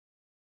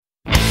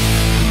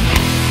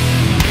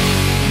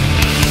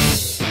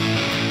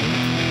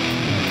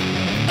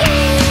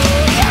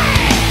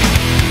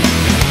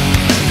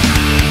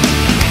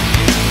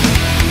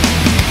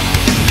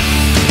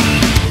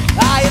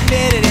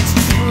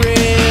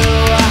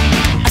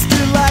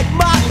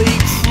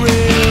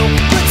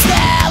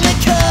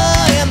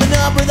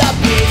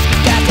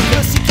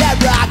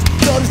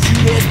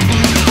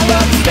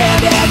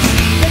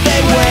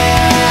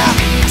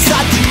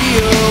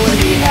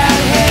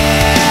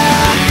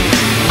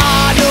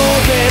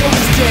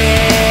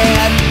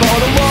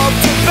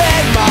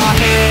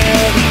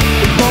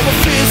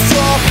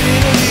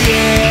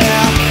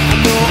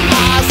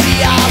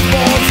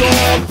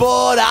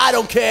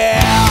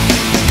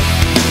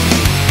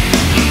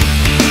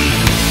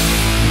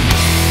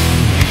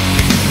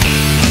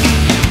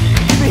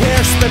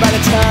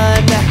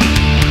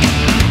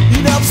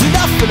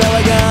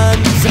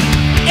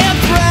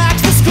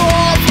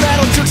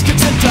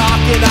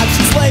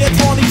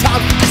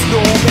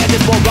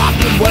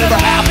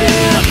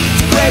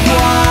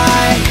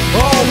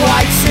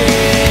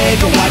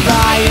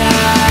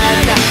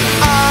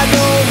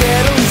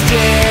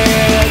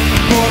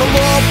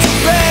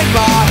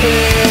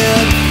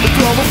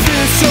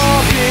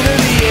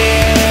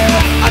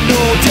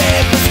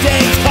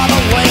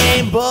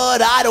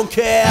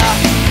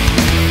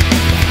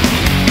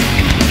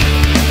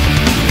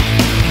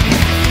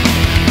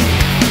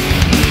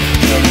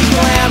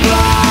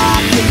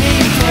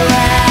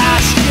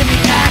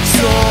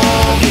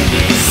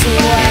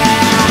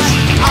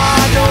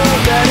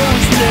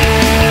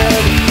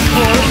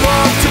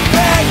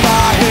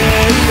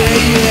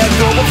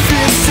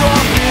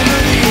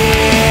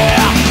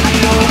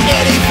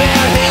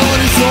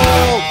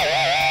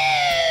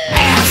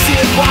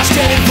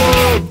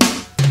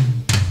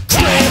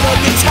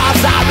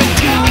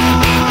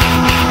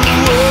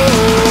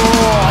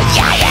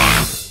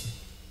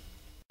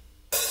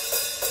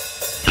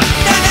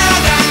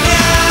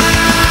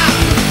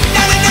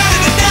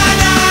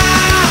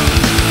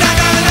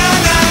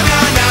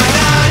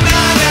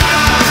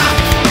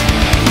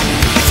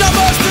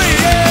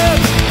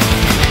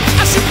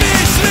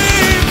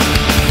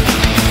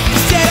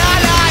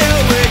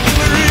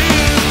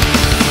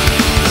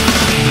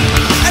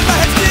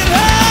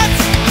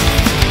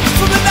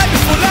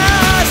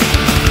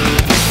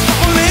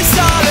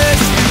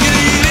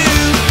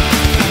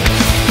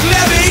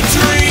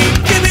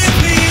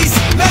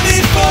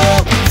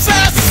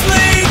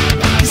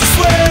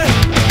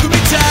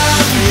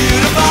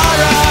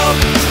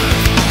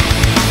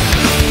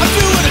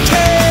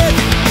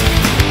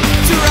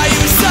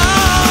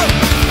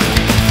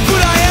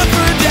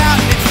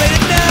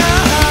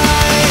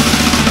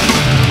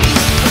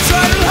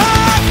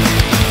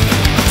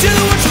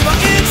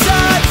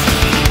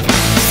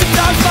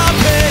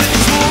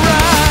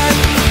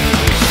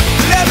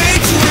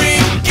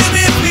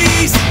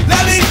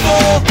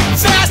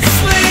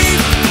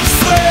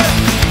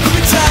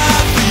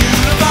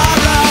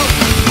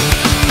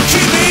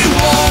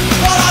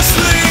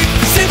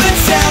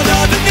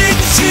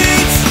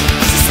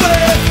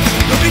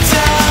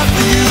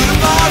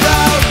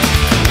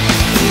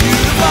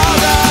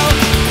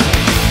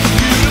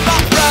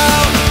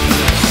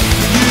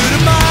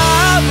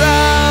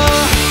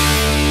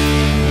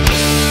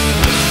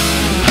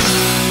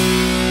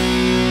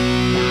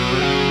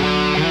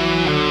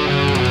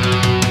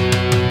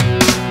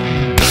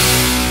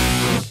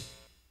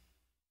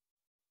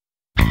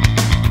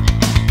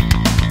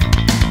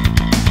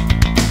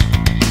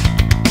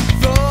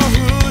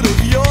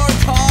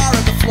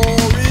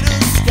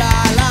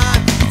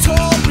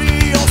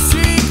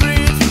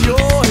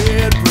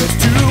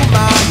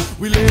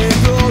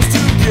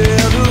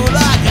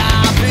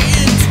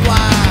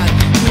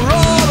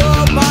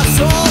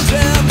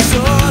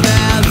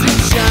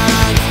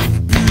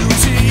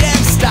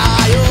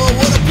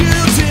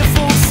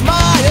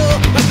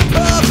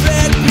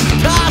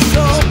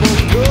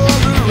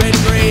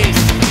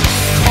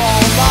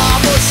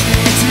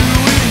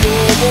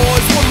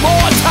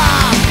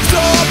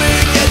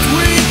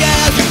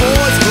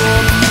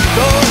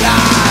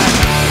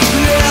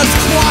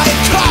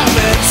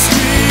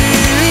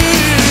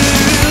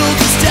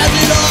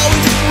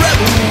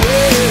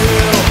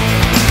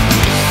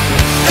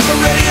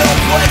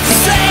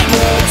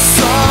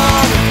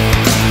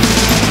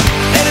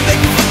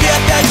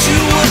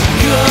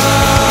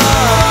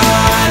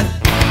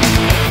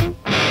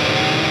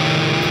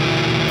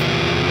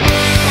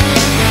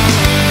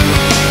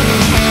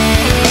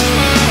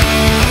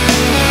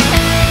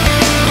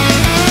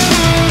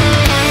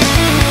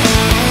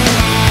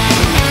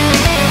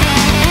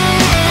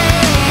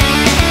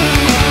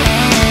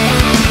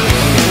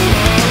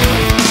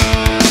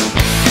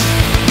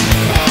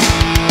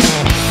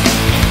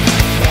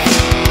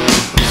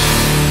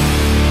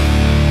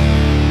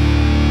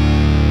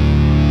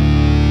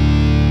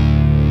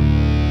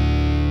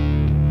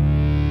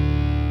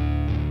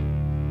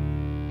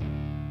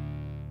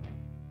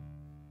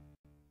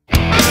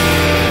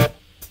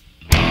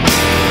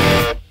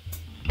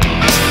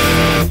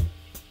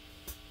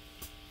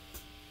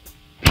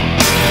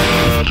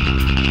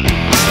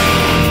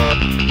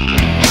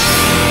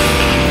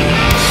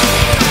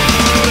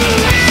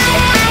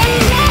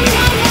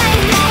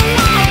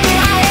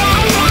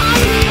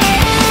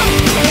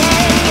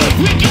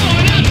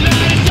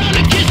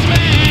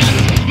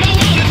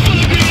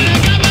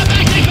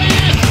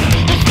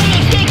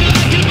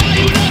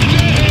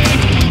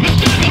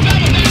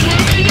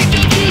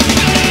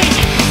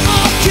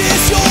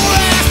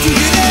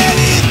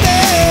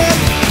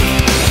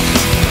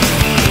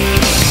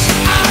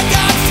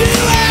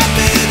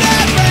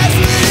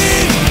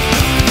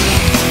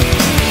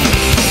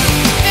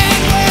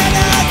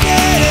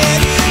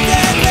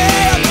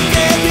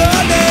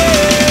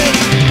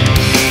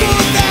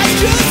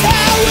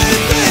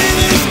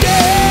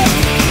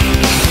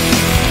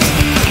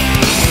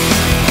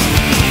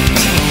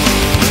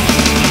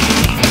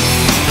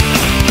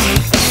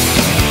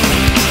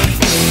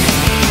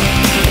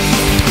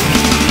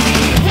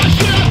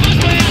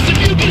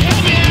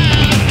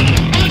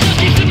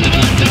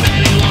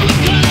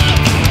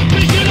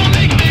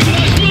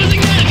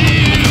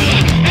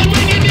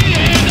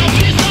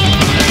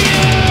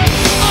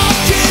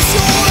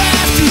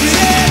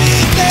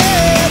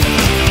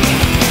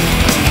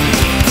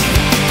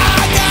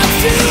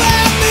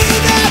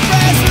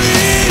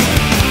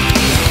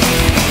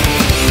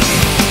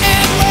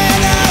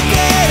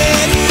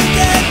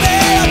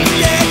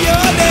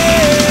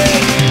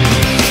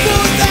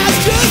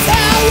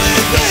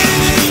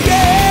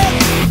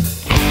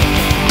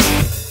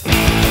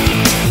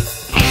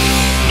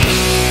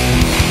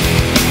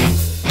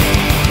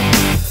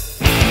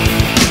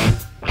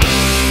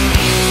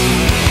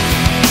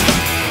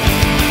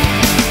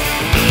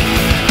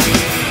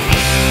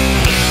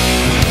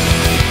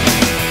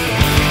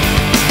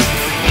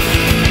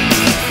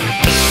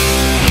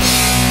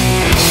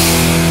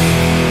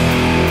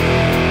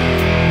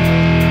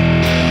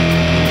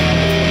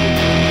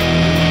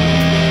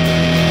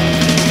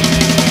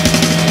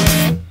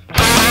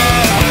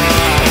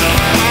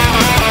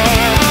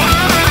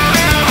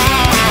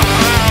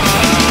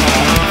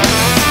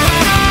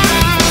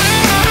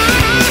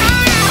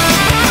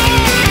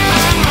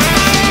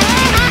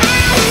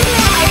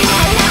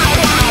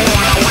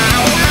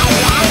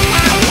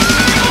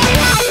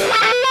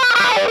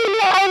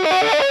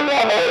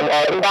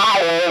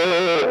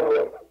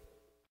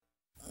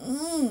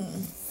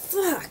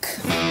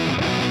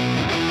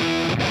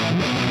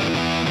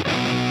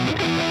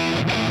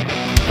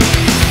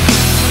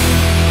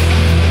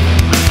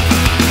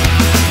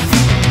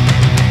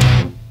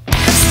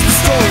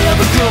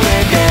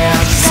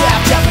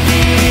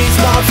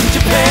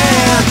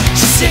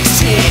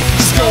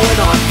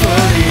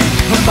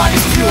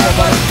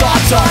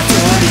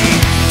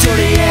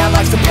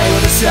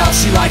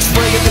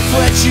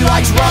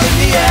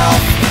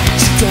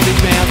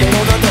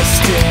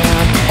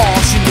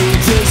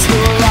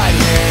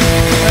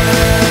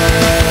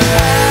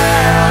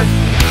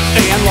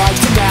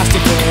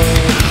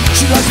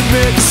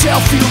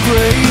feel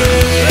great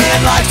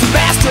and likes to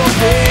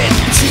masturbate.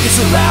 When she gets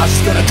aroused,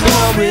 she's gonna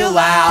come real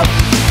loud.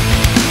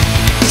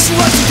 She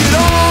likes to get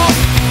off.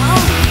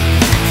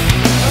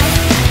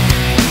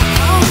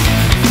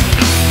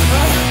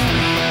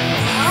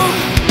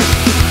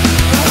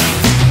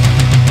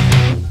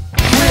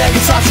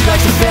 She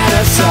likes to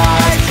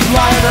fantasize,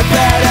 lie in the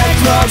bed and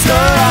close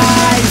her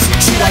eyes.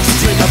 She likes to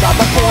dream about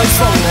the boys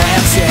from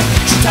Lansing.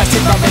 She touches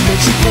him up and then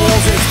she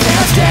pulls his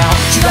pants down.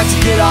 She likes to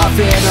get off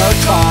in her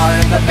car,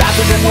 in the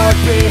bathroom and work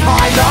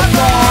behind the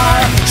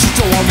bar. She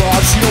don't want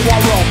love, she don't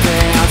want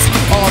romance.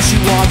 All she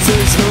wants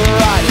is her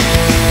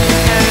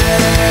item.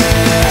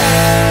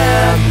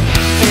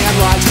 And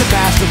likes to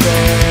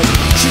masturbate.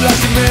 She likes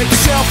to make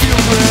herself feel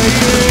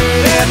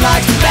great and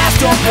likes to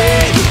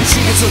masturbate. When she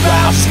gets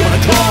aroused, she's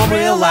gonna come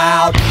real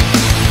loud.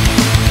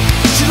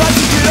 She likes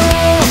to get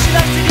off. She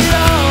likes to get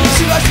off.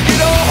 She likes to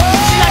get off.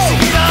 She likes to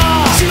get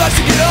off. She likes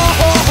to get off.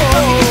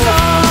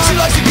 She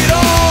likes to get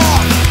off.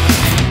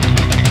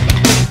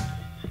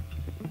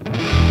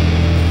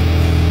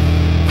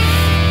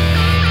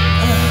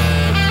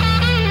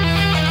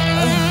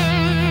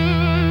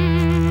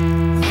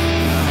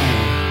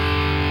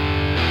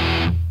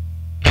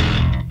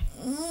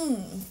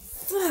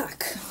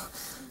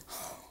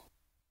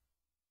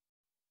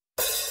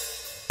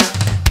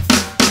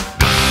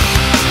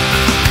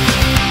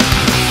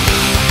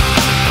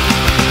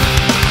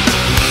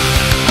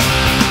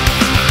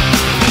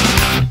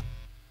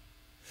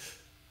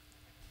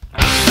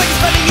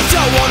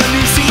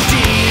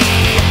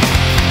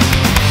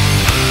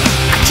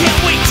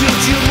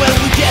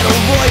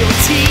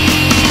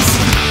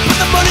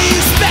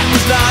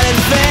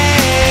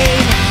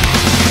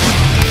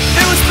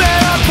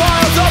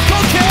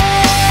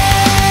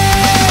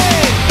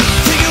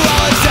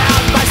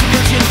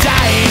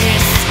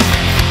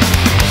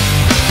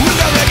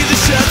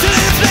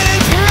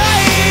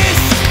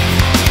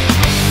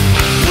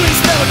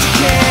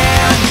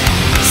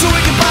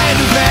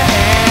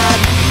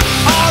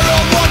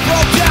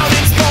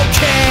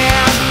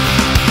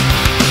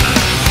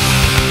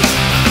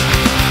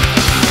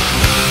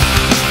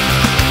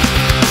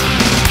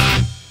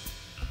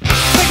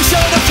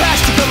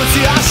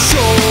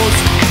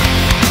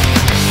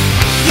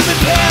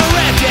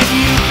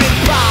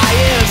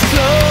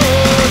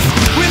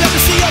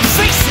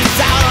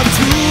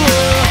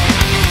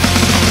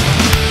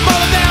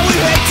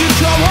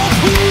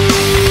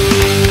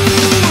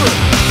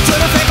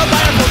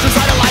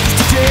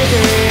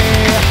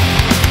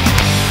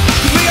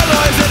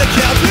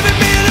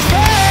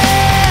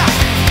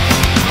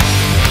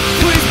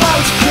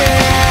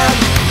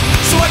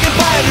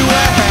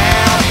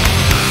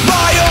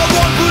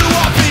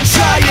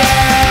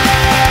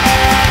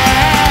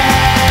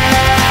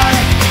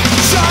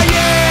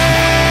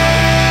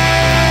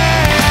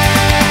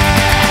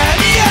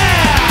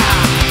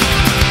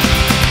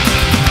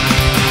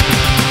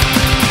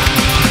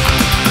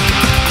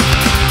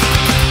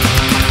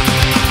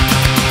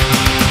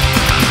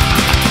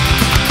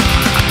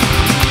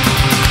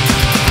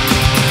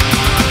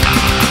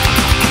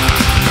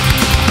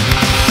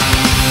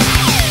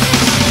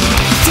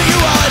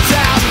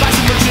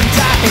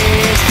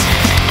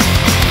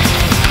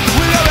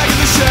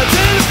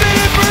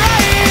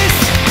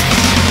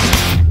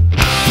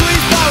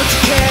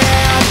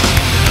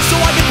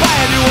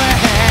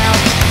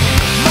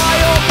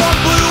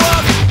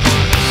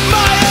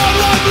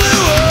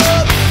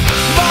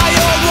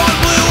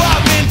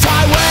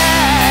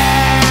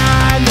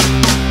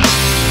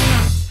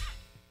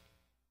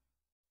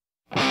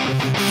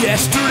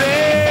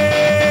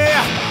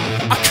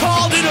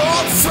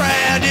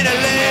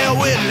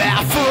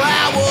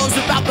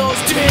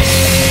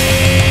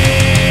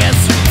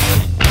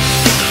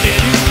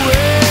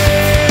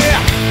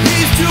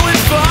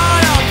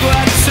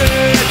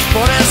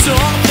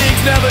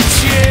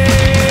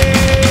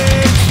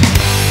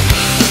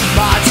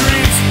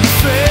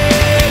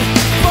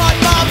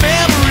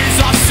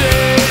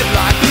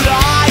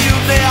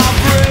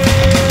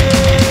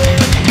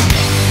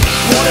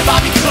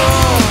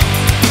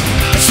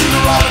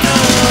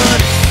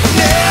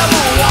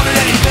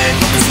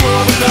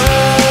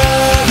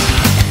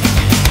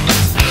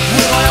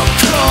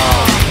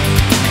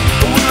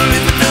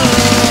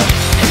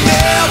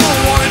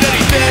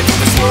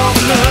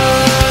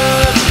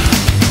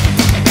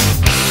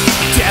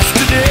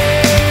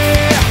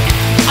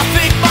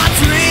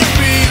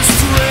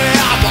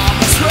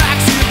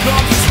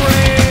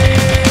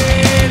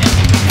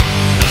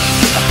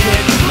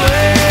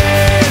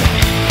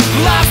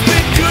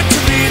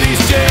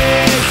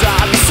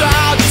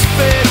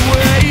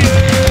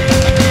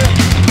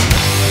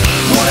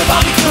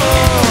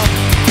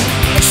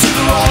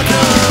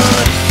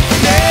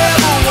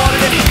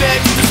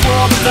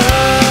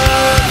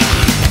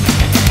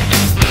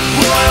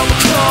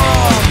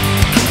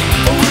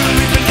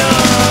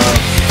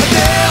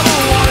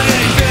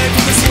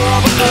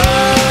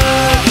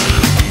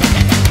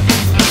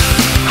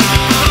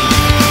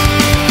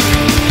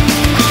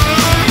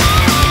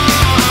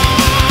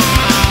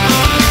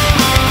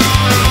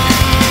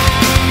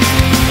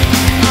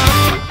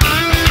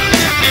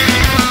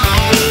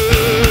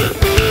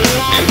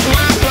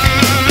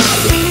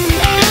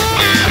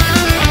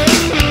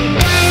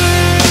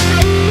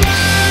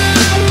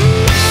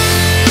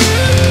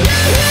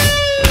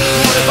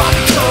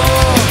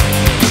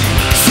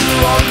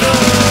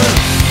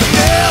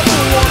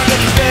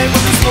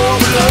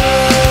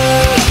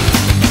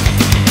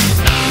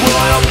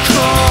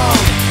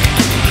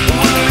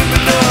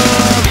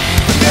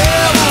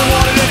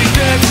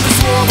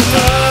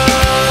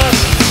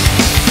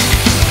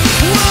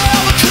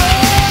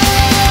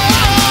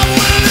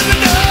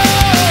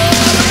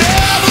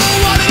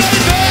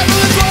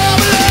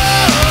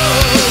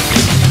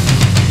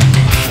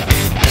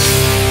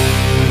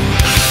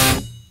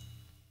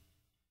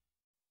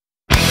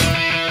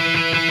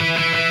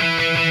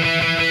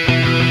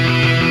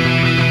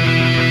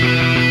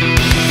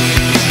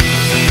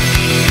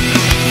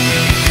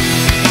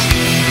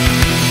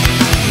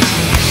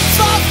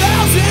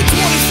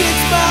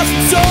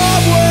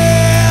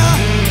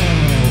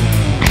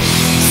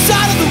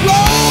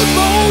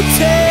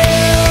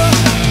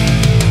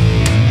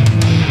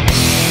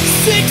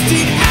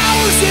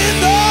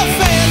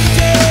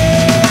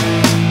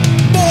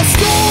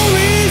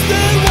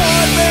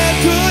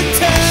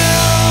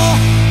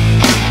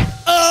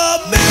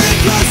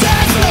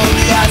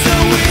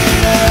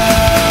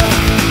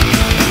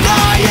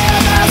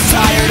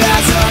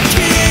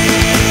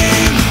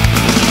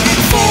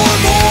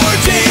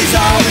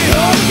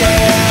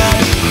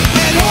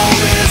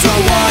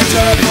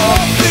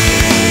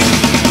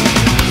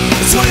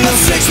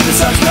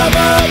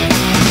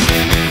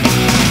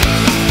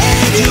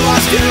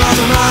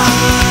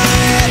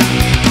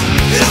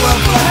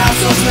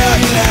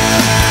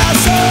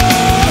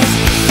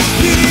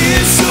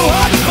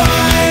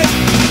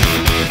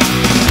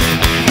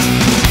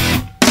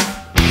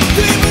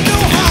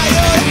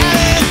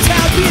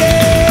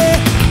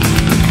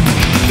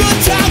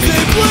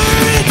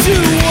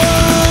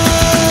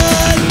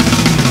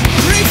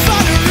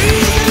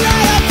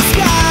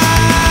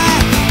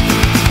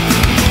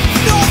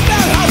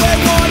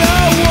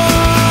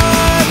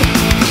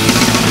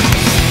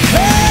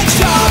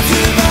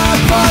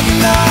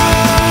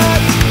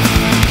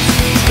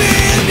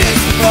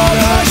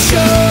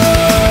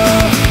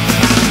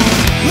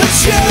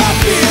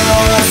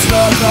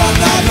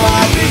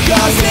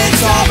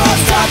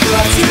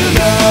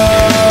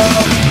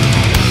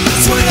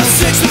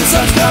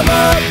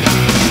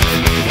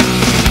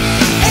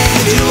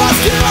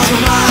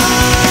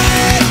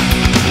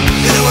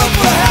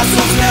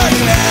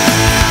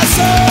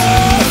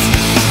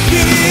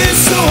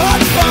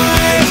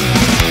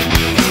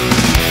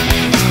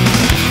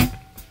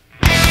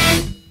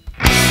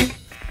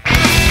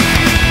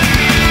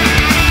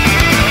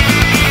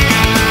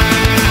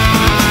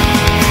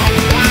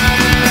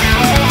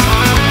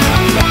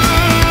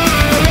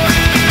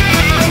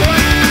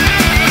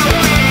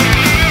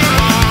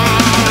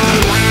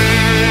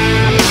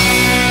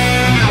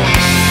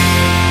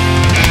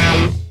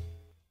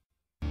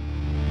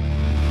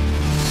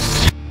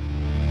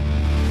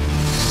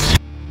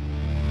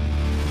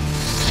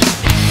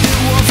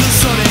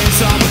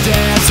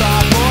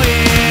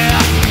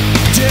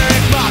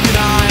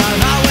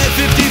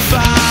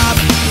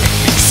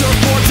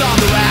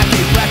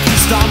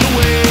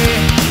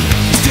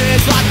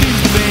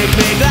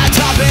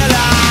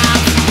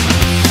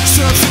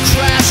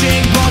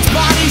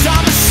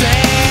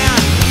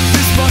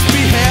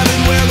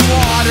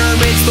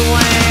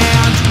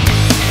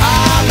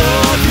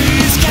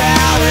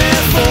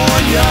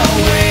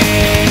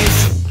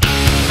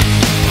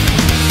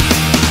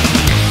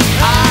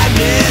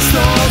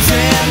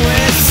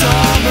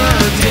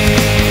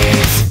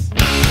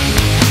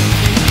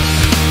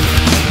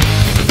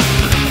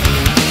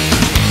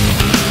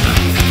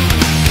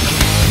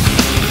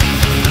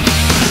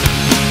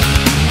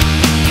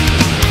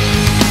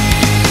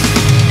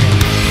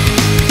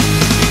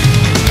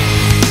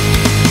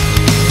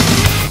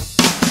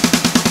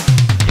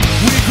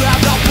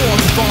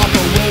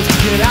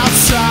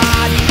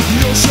 outside.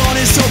 The ocean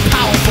is so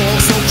powerful,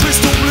 so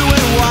crystal blue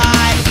and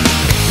white.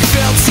 We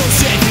felt so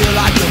safe here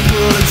like the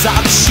birds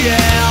out the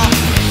shell.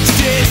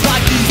 Days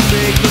like these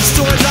make the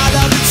stories I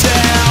love to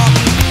tell.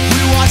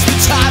 We watch the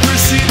time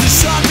recede, the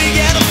sun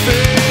began to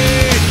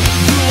fade.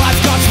 Blue life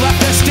gods left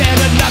there stand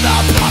another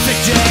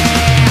perfect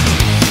day.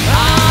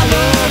 I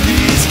love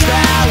these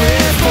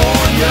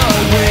California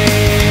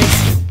waves.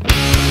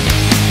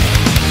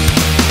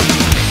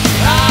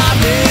 I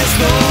miss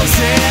those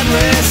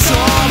endless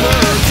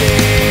summer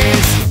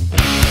days.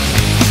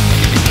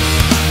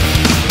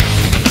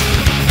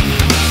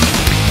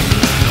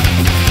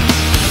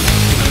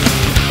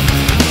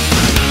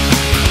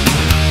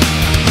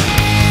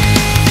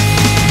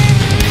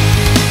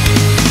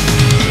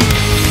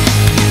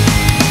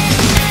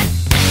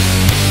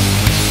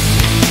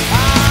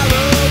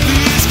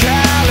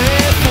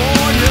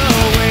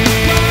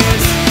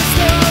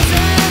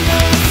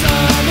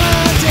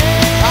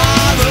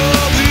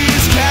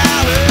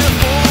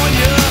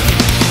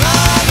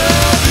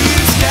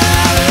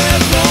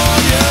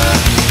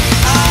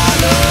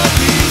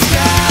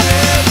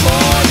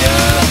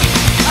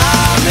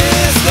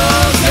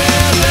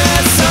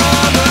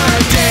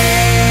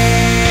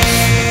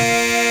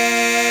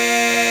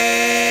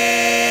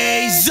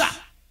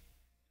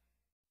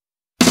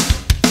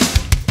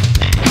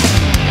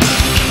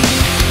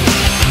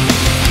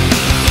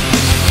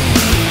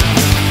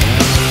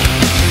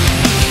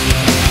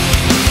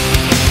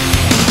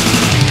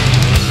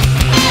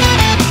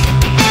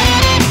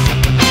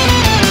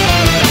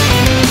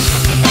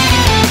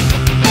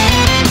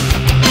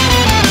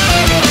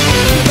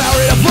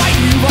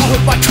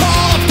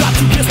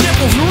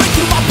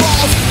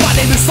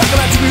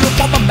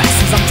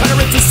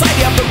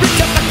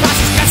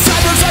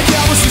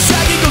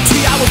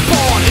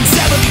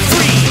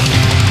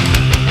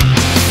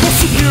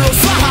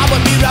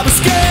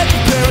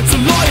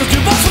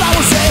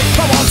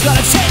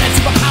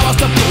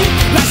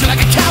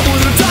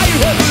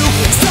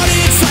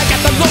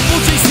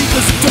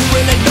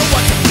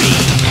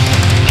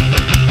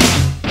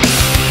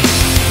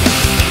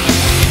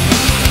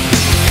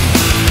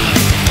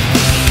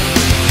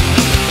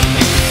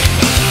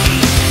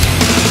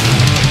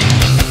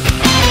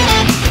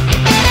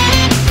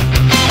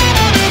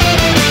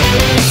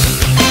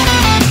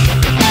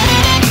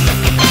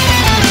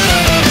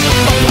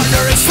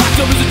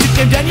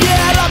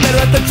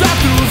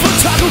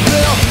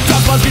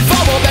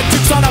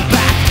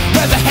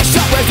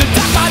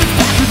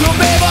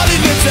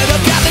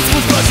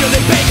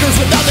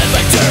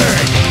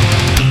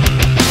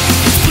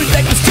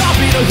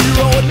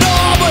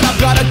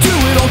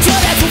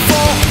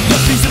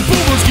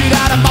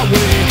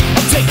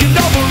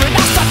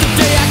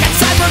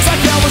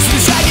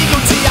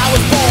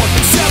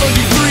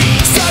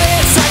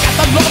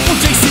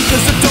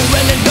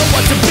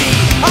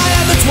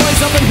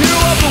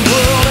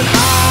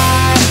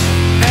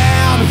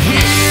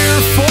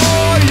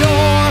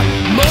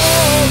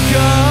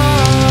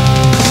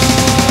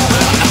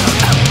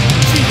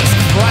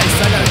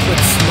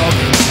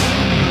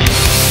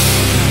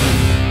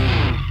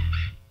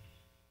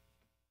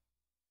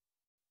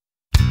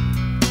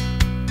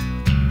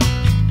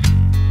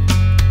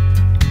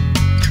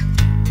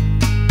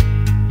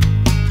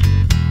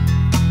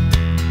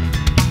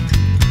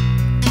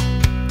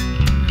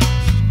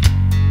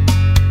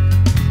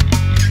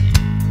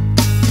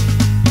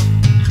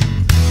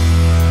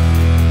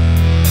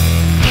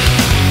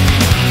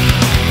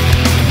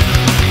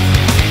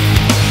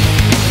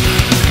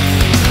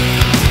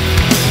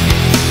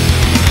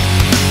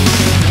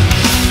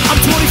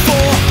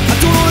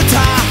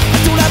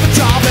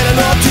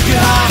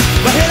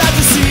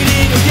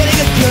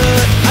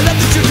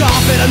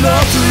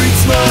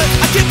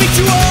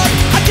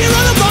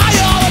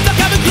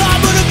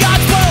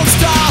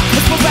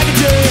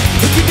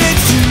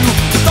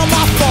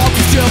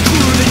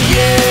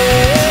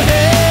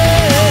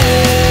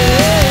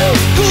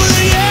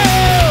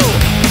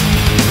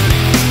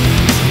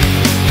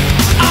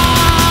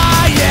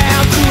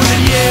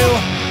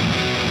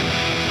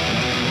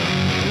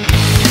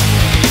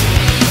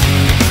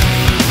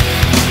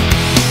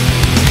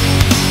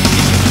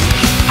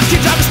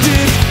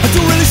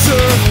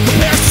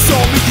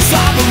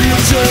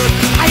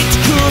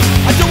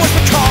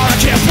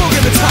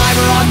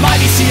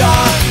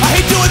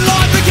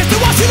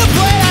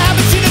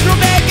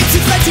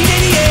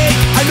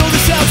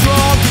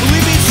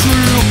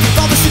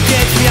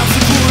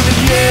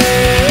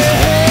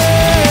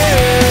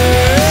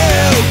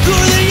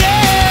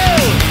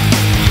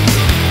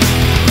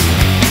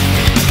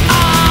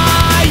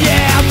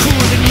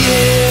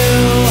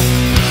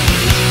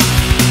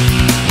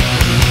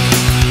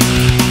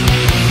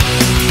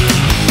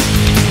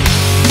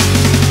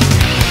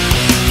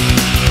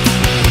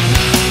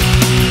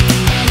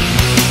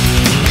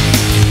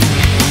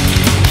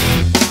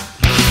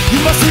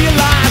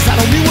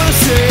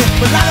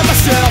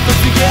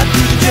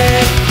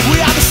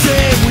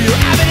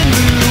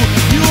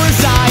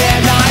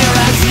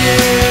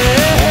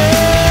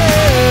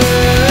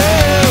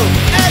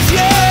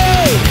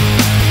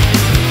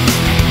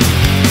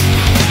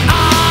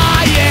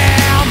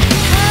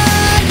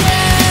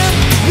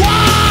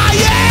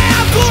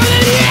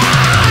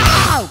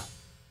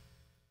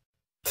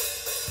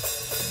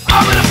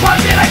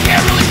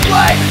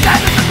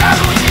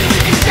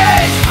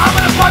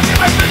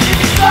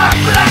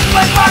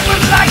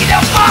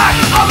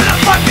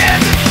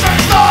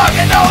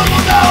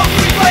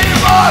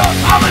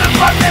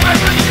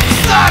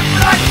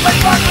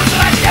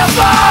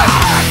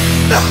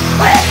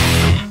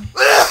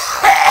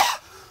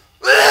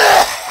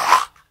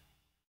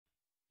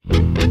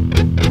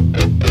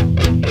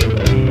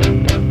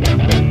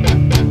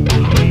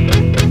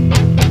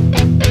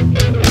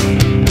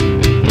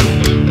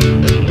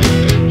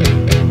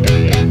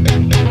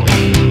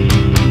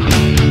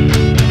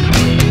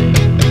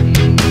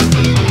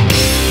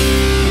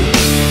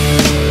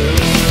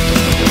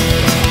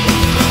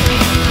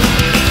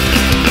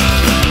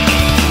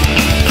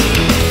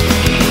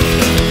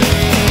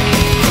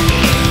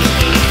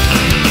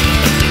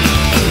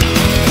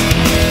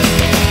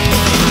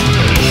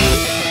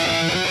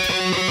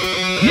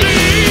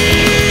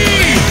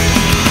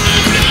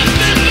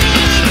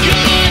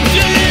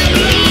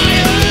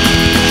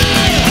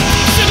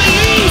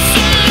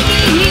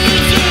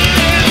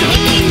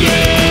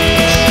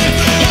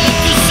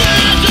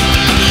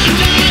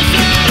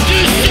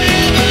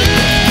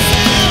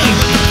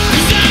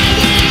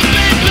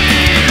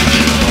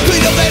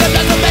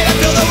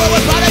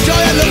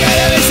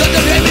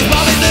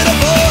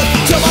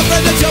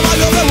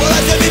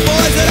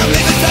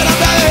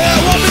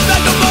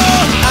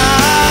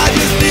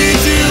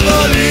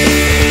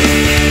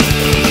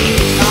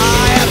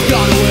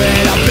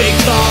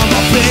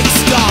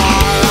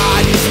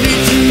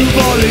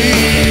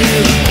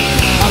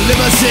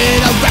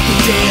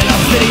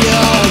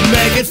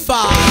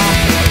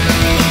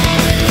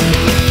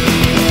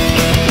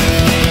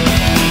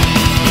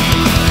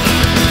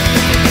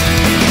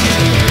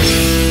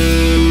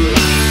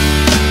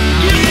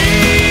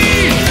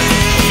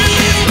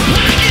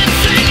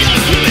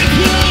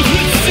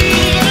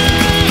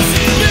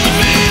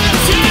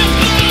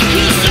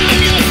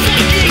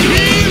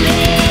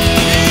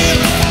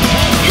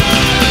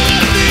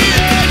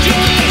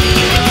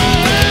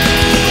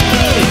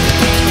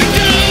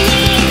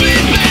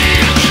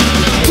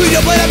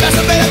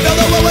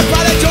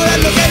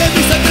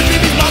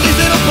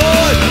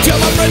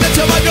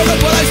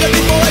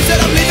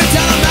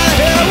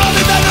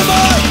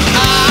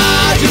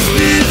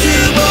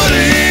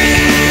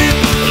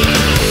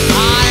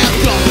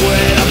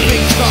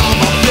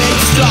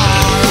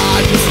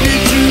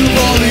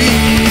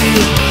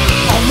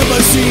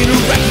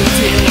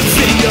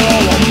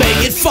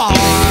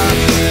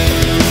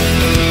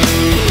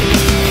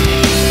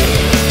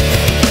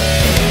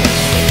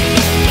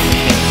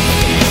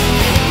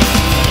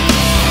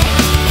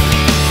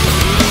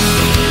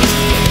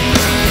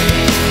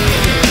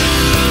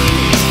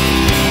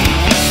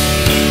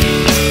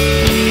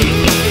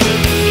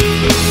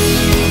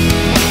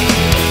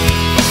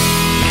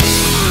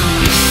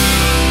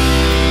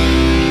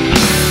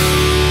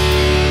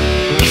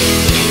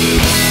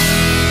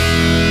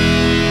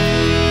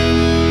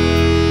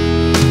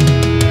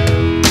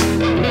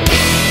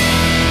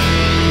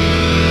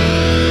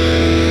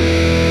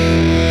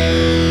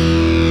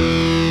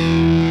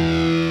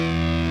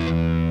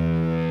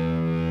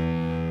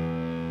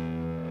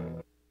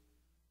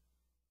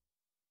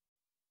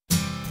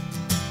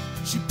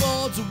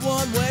 world's a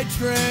one-way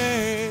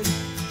train.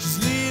 She's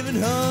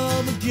leaving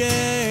home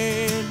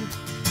again.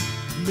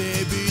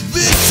 Maybe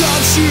this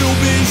time she'll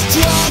be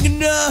strong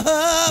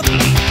enough.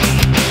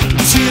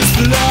 Tears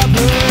fill up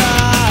her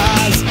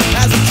eyes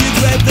as the kids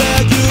wave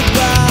their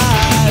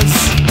goodbyes.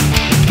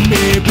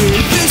 Maybe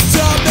this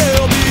time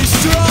they'll be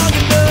strong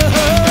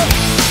enough.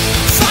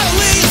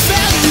 Finally it's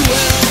fairly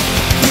well.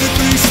 With a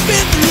three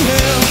spin through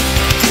hell.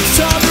 It's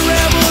time to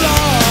ramble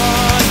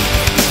on.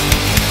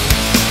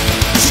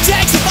 She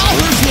takes off all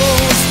her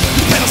clothes.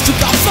 The pedals took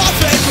off all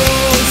fake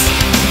rose.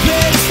 The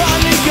pain is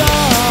finally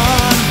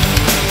gone.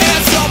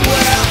 And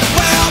somewhere,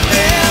 well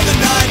in the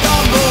night, the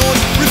moon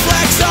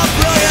reflects a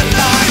brilliant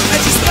light. And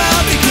she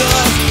smiles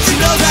because she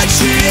knows that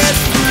she is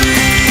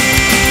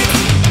free.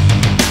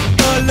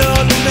 A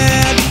lonely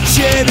man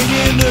shaving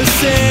in the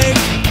sink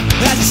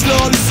as he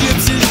slowly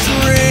sips his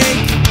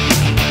drink.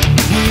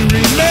 He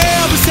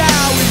remembers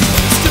how it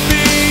used to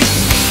be.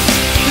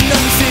 The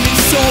numbers in his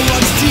soul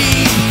runs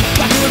deep,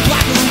 blacker and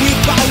blacker week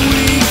by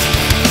week.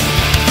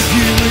 He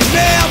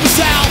remembers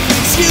how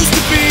things used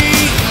to be.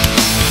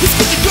 He's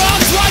got the ground,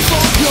 his life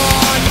all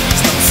gone.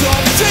 Smoking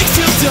some drinks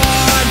till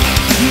dawn.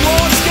 He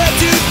won't escape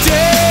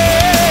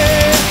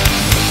today.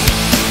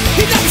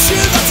 He never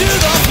shoes onto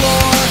the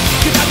floor.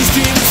 Could not be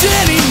dreams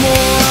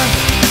anymore.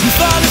 He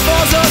finally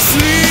falls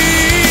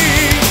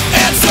asleep.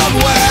 And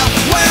somewhere,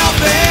 well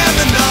in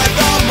the night,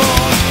 the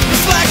moon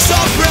reflects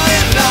a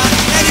brilliant light.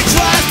 And he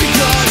cries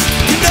because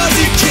he knows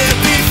he can't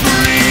be free.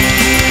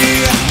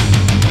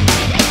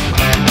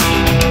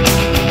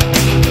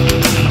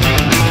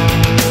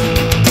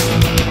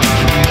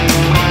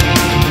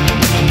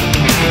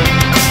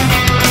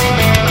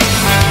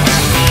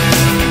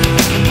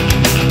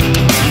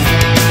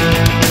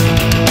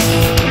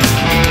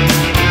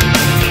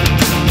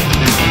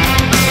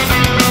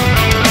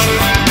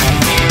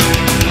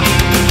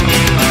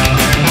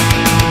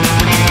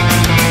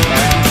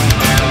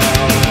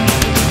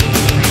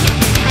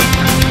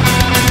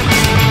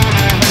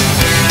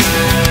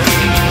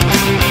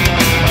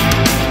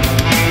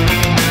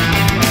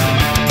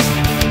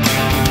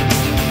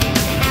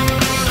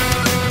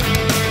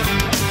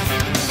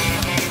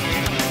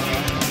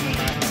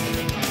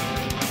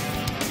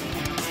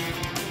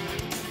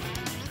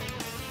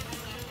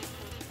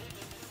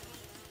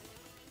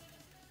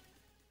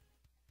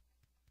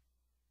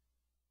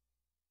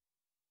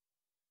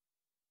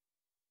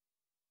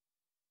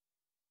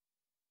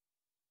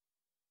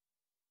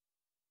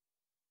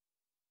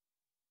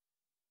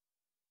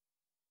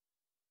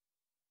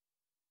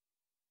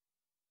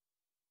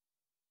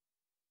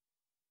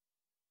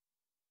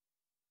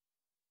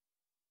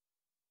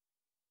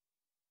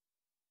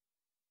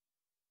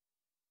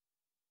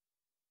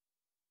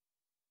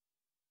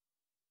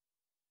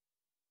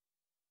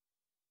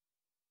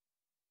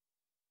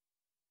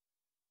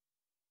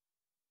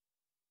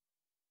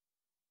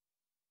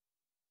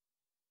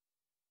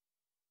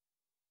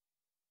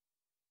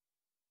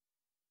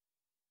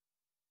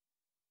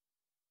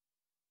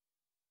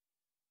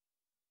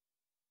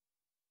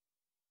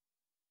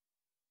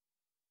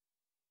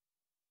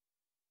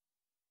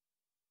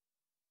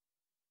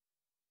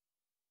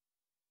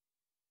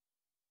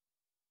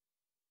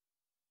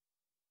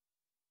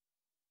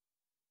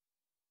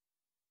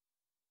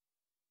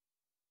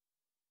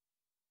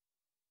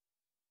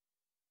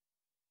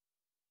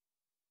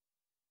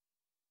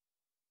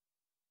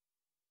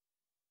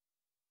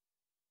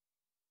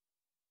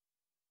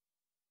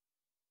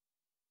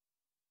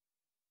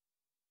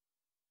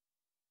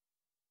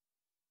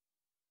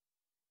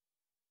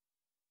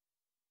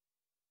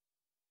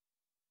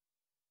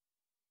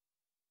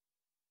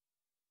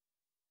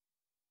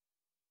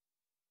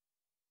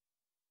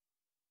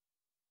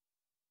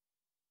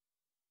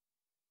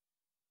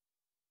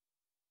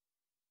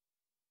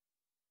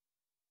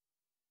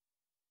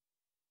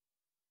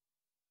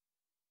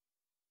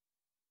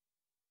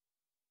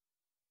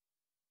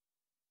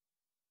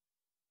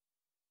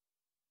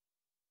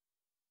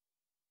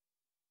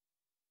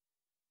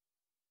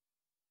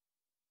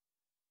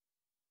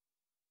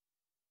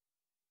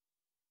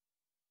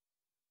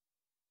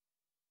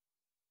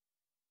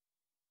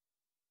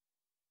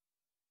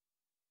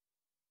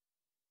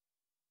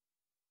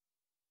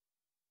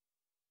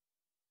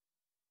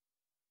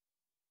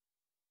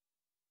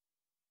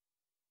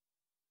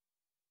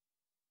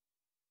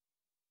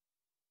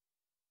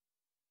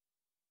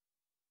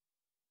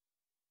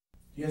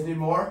 You guys need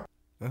more?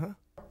 Uh-huh.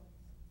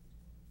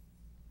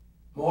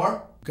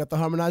 More? Got the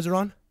harmonizer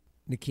on?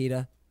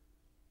 Nikita.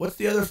 What's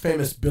the other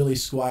famous Billy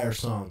Squire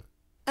song?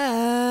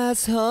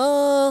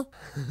 Asshole.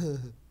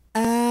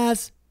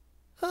 Asshole.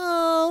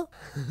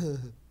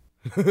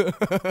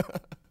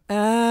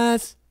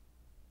 Ass.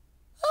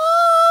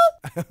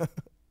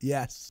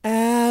 Yes.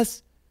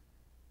 Ass.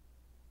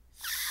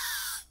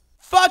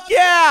 Fuck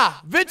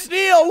yeah! Vince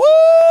Neil,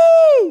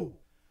 woo!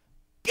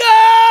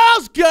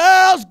 Girls,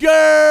 girls,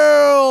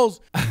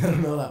 girls! I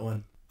don't know that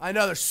one. I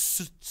know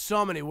there's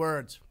so many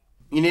words.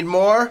 You need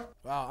more?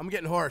 Wow, I'm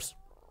getting hoarse.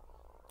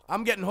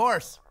 I'm getting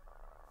hoarse.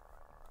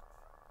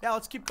 Yeah,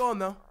 let's keep going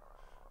though.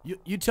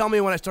 You tell me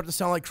when I start to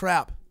sound like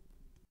crap.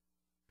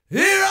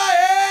 Here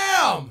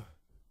I am!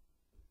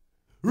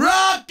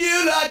 Rock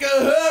you like a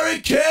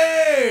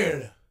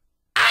hurricane!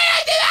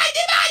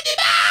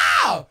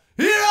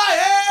 Here I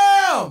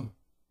am!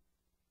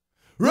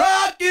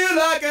 Rock you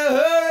like a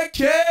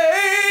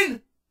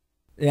hurricane!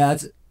 Yeah,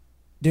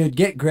 dude,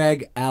 get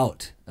Greg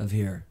out of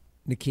here.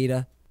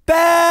 Nikita.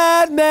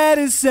 Bad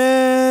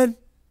medicine.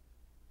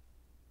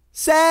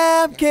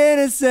 Sam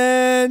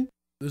Kinison.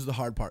 This is the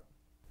hard part.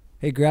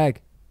 Hey,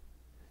 Greg.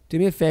 Do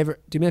me a favor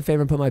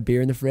and put my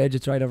beer in the fridge.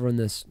 It's right over in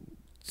this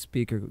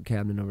speaker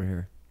cabinet over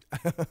here.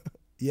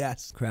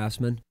 Yes.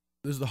 Craftsman.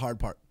 This is the hard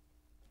part.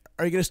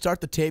 Are you going to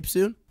start the tape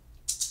soon?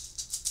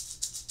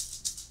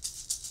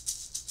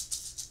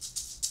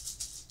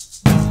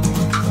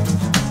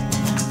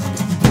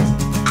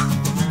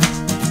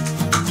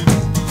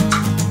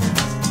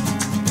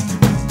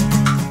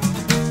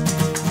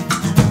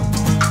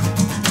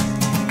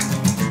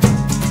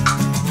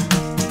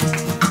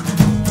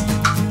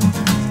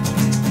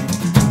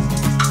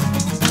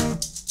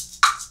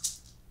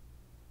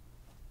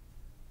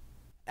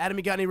 Adam,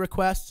 you got any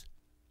requests?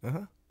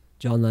 Uh-huh.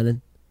 John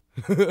Lennon.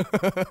 This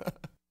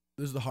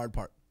is the hard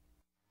part.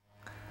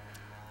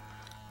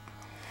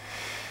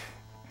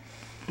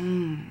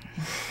 You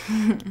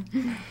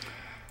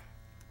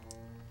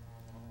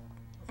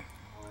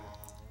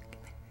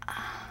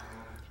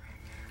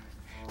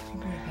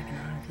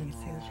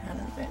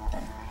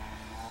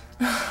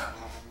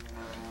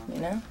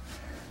know?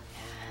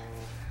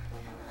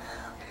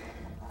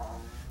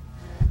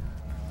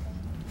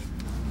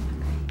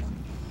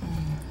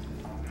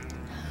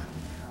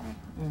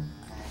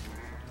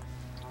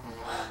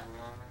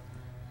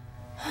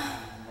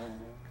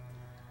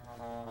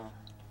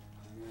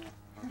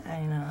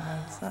 I know,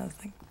 I was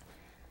thinking.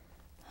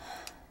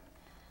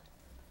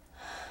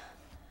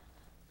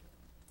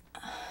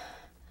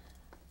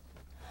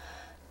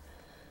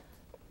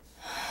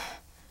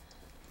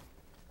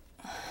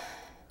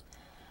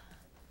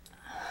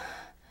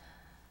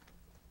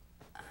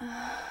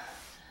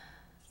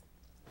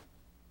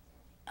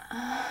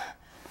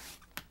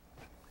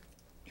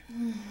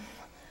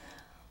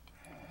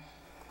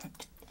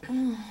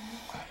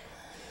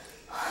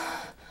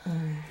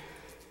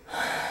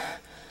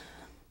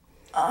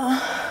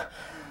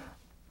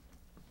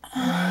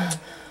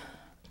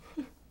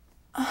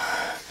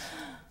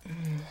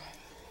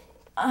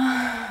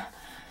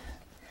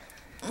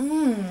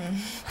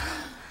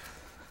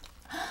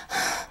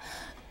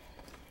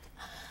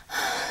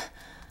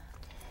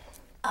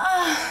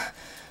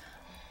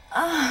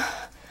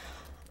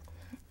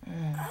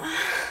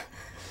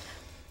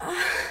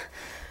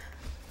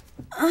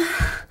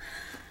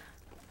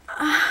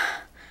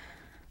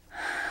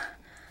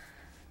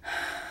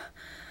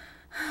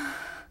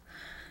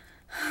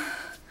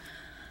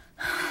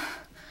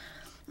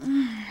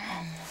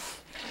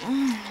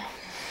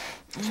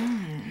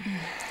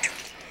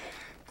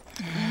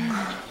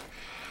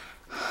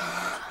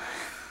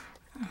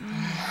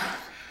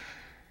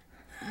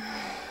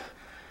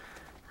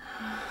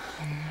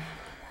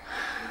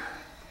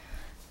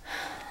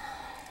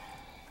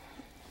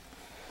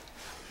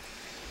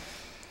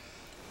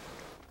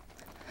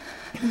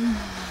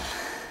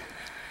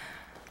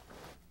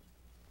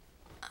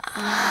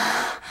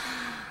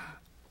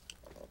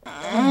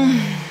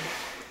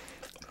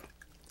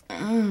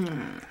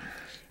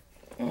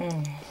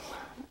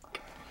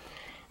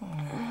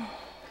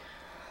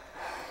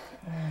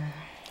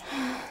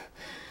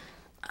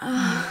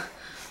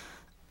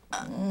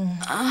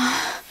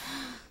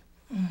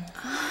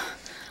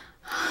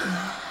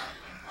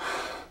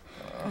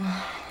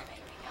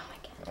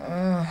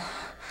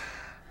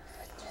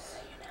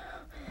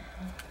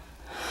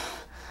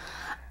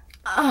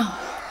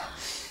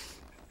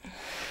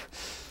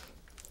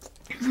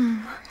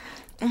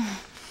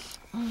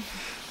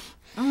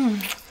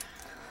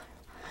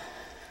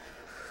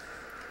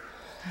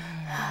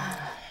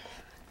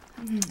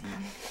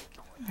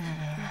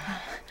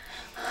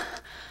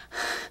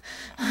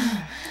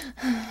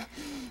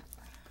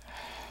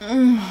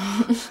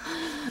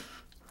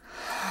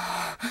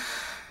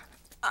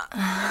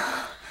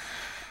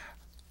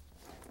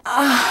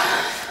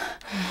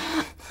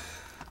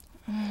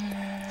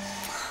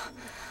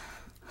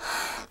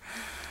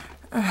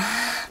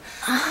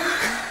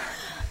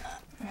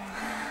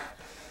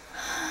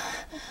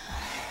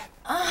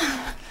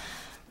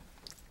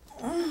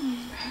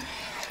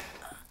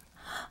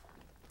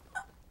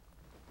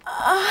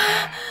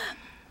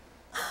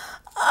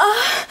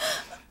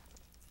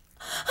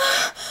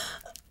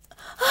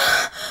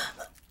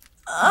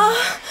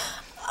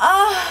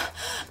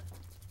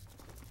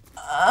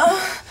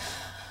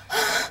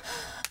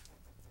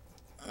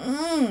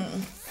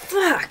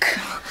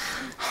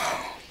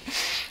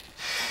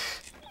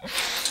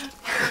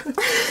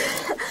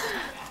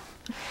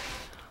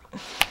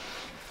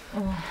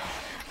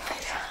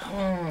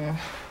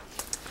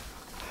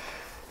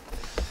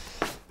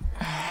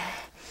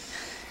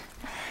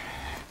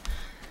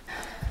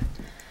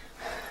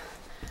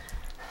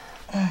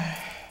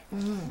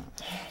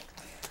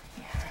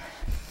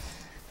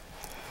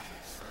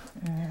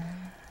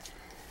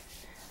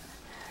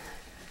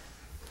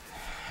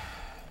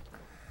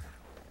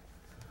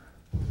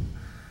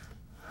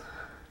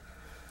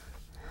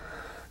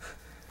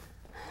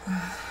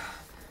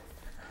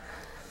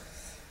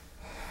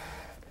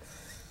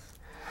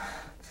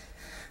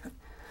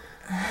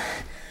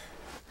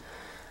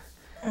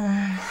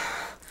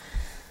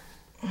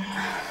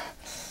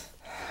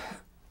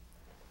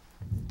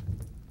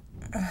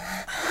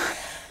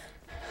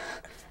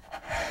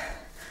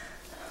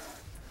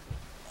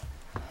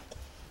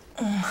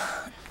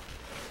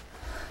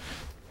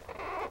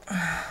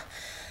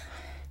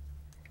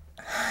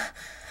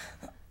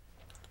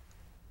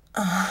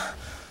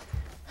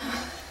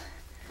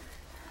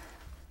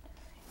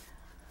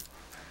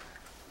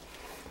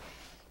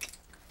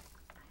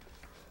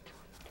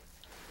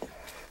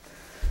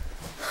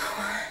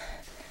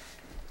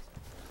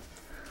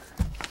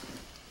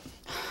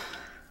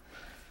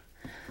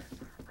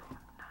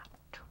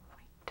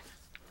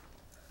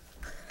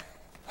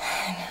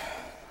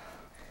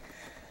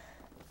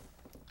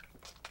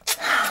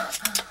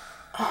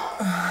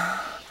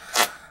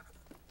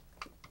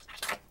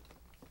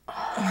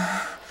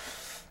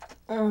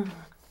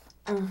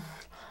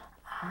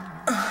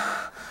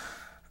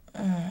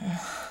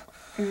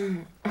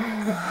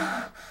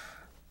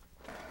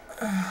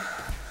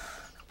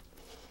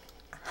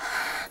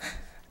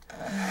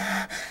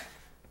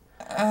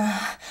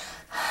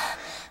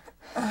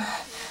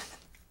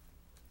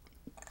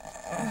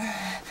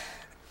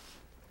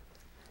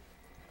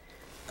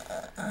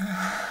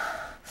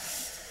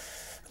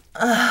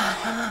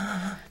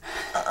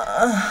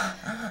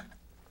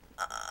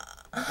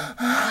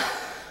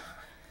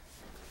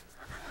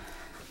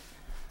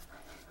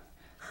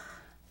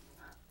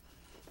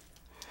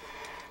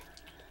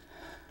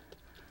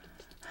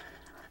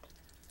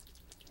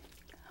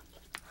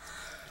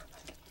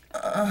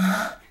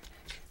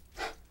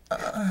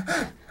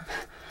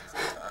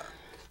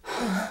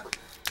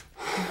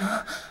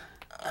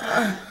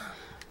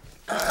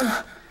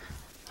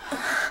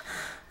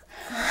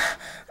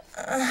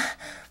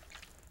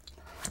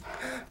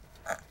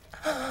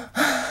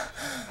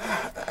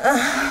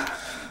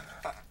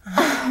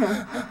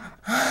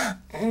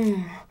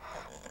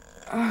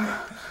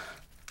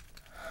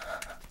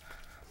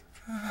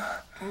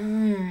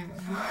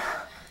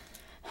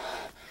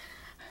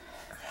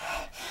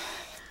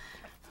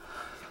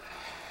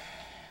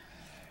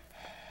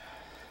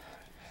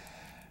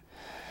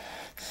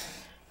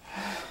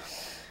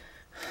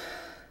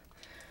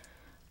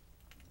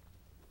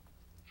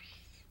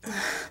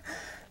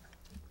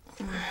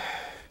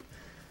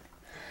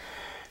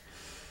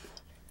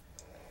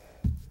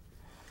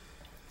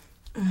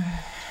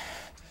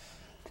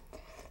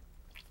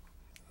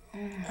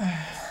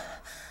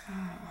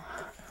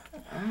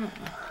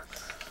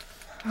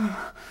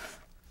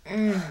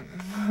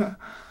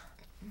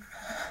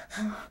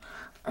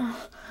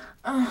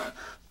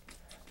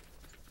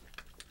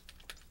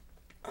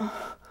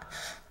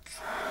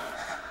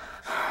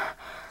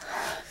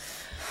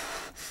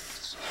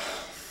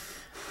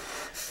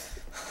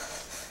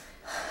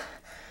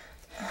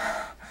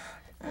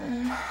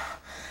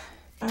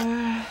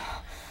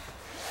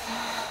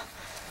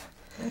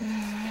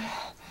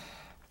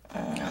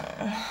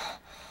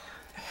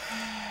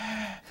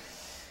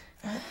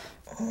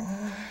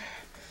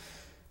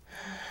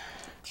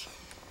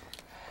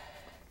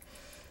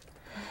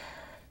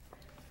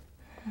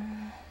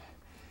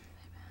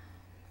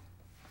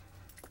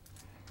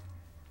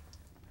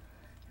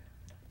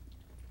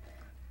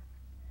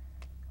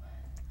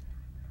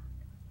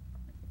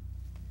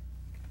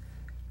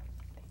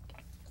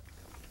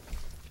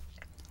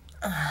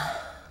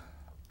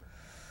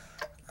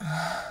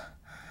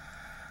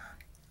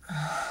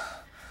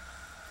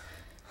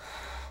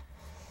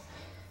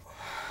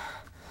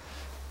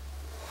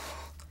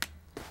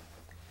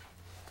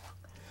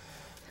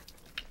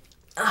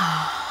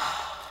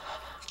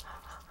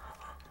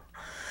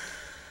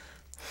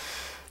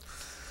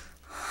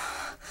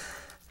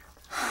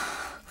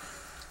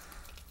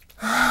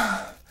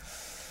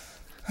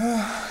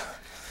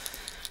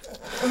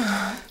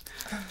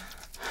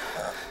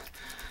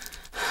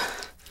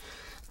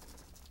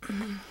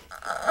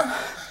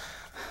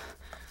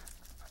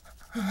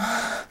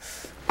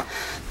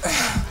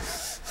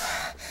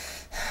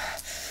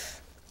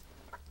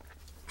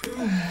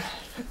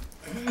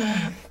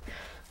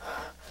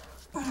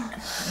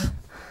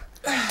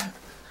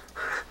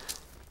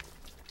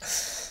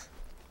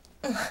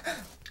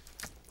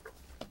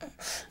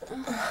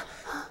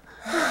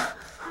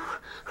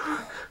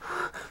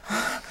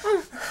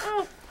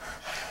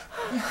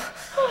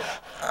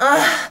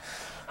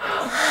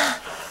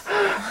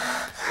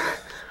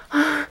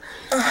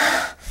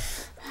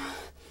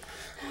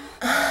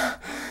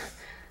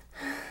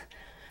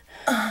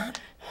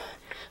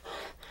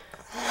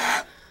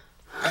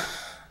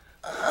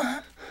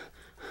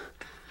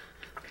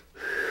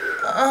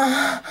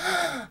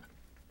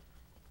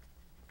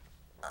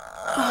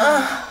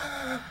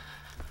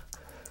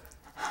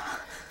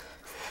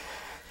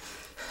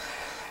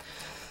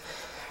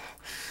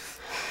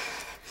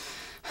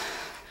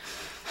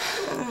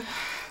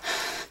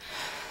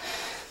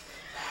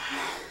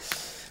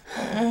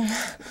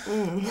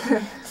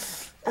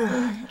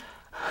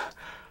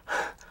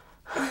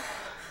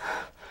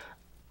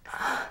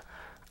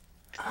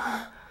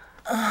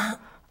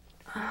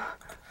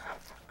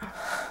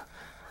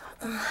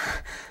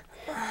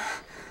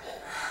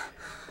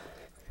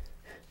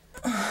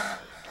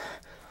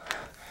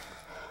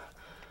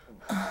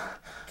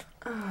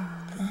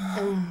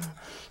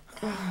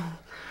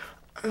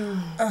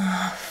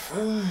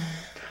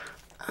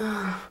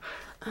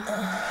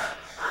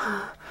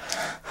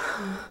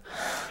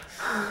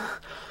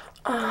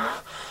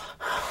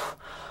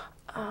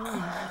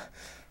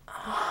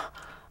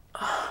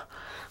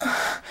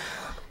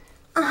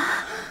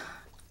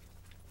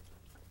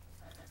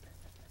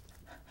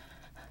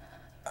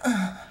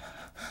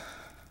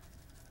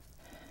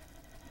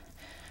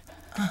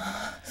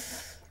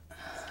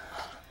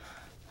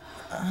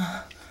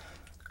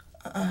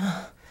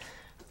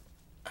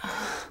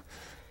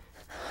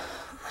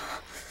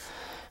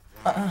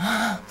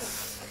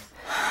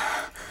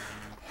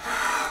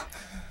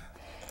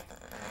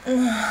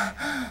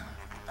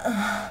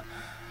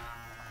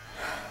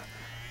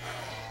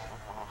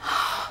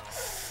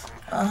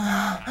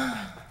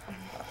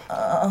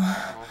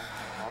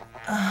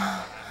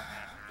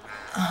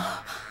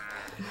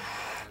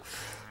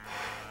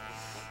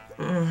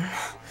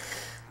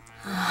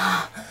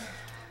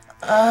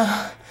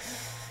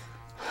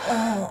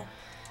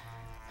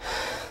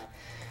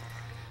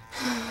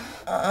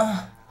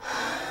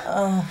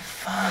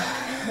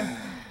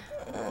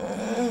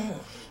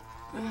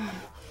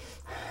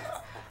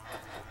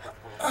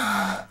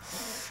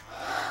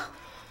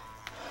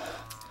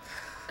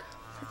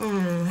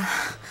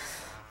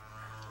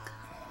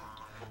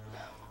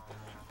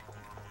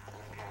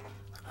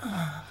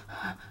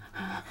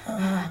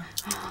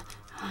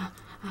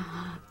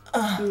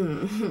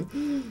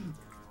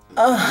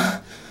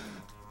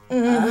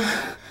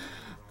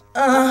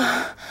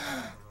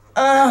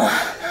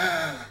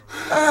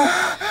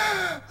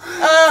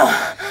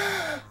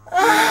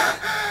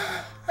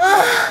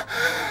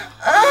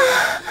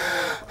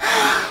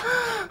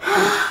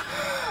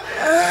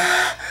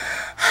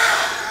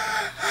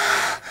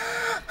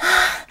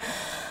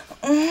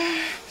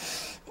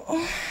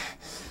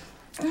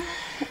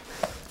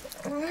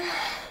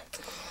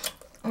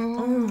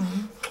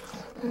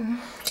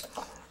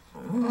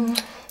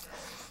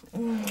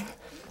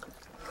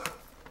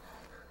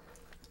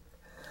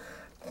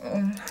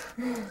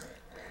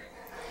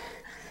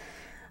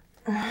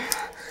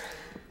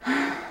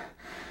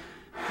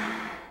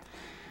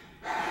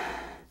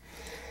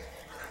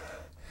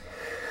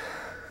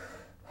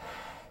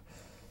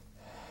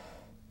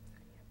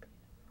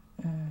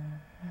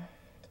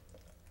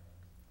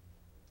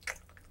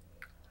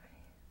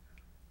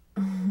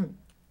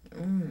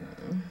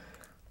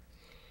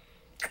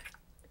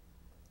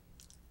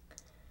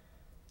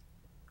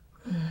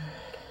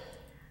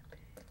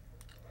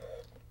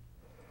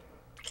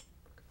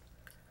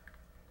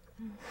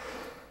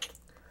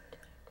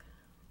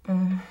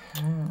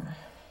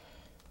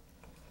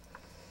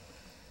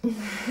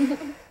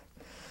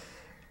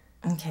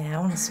 Okay, I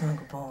want to smoke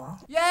a bowl.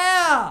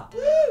 Yeah!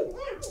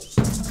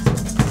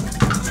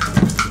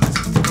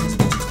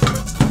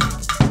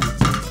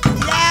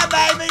 Yeah,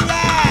 baby,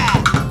 yeah!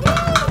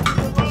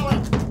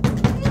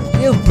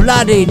 You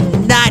bloody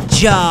nut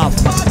job!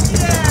 Fuck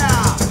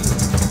yeah!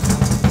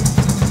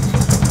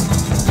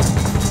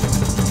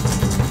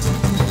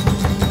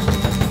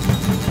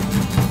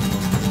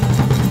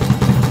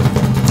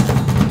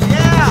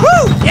 Yeah!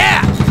 Woo!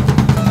 Yeah!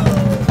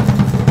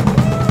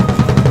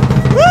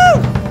 Woo!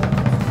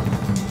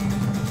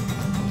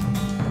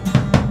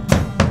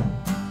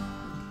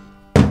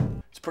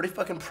 It's pretty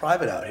fucking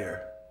private out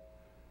here.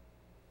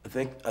 I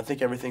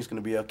think everything's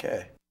gonna be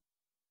okay.